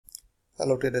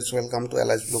Hello traders, welcome to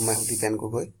Alicblue। मैं हूं दीपेन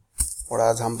गोगोई और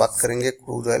आज हम बात करेंगे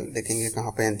क्रूड ऑयल, देखेंगे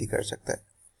कहां पे एंट्री कर सकता है।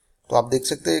 तो आप देख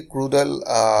सकते हैं क्रूड ऑयल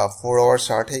 4 आवर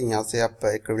चार्ट है। यहां से आप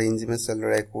एक रेंज में चल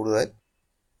रहा है क्रूड ऑयल।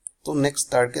 तो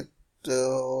नेक्स्ट टारगेट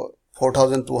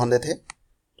 4200 है,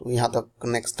 तो यहां तक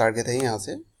नेक्स्ट टारगेट है यहां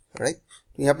से, राइट।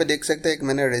 तो यहां पे देख सकते हैं एक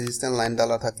मैंने रेजिस्टेंस लाइन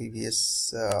डाला था प्रीवियस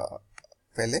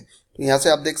पहले। तो यहाँ से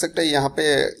आप देख सकते हैं यहाँ पे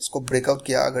इसको ब्रेकआउट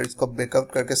किया। अगर इसको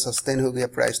ब्रेकआउट करके सस्टेन हो गया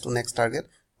प्राइस, तो नेक्स्ट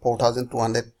टारगेट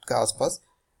 4200 का आसपास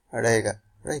रहेगा,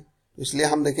 राइट। तो इसलिए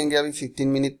हम देखेंगे अभी 15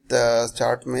 मिनट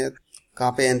चार्ट में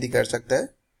कहाँ पे एंट्री कर सकता है।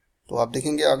 तो आप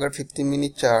देखेंगे अगर 15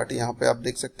 मिनट चार्ट यहाँ पे आप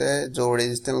देख सकते हैं जो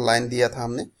रेजिस्टेंस लाइन दिया था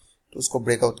हमने, तो उसको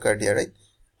ब्रेकआउट कर दिया, राइट।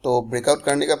 तो ब्रेकआउट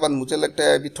करने के बाद मुझे लगता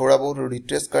है अभी थोड़ा बहुत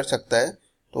रिट्रेस कर सकता है।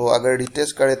 तो अगर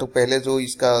रिट्रेस करे तो पहले जो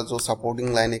इसका जो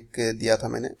सपोर्टिंग लाइन एक दिया था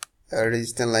मैंने,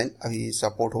 रेजिस्टेंस लाइन अभी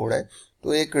सपोर्ट हो रहा है,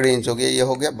 तो एक रेंज हो गया, ये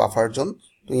हो गया बफर जोन।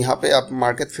 तो यहाँ पे आप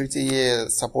मार्केट फिर से ये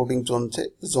सपोर्टिंग जोन से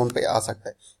जोन पे आ सकता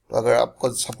है। तो अगर आपको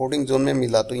सपोर्टिंग जोन में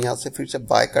मिला तो यहाँ से फिर से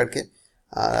बाय करके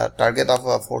टारगेट आप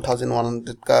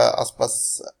 4100 का आसपास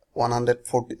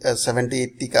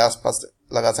 170-80 का आसपास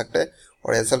लगा सकते हैं।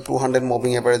 और SL 200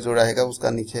 मूविंग एवरेज जो रहेगा उसका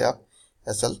नीचे आप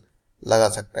SL लगा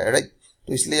सकते हैं, राइट।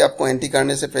 तो इसलिए आपको एंट्री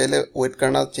करने से पहले वेट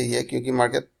करना चाहिए, क्योंकि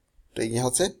मार्केट तो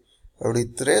यहाँ से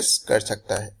रिट्रेस कर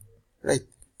सकता है, राइट।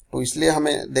 तो इसलिए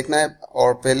हमें देखना है।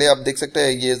 और पहले आप देख सकते हैं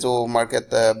ये जो मार्केट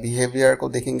बिहेवियर को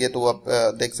देखेंगे तो आप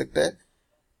देख सकते हैं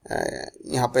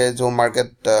यहाँ पे जो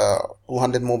मार्केट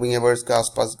 200 मूविंग एवरेज के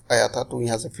आसपास आया था, तो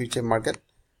यहाँ से फिर से मार्केट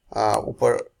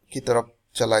ऊपर की तरफ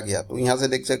चला गया। तो यहाँ से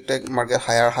देख सकते हैं मार्केट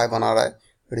हायर हाई बना रहा है,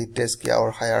 रिट्रेस किया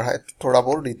और हायर हाई थोड़ा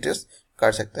बहुत रिट्रेस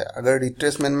कर सकता है। अगर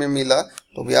रिट्रेसमेंट में मिला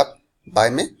तो भी आप बाय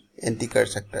में एंट्री कर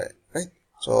सकते हैं, right?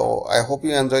 So I hope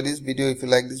you enjoyed this video. If you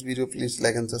like this video, please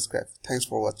like and subscribe. Thanks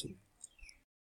for watching.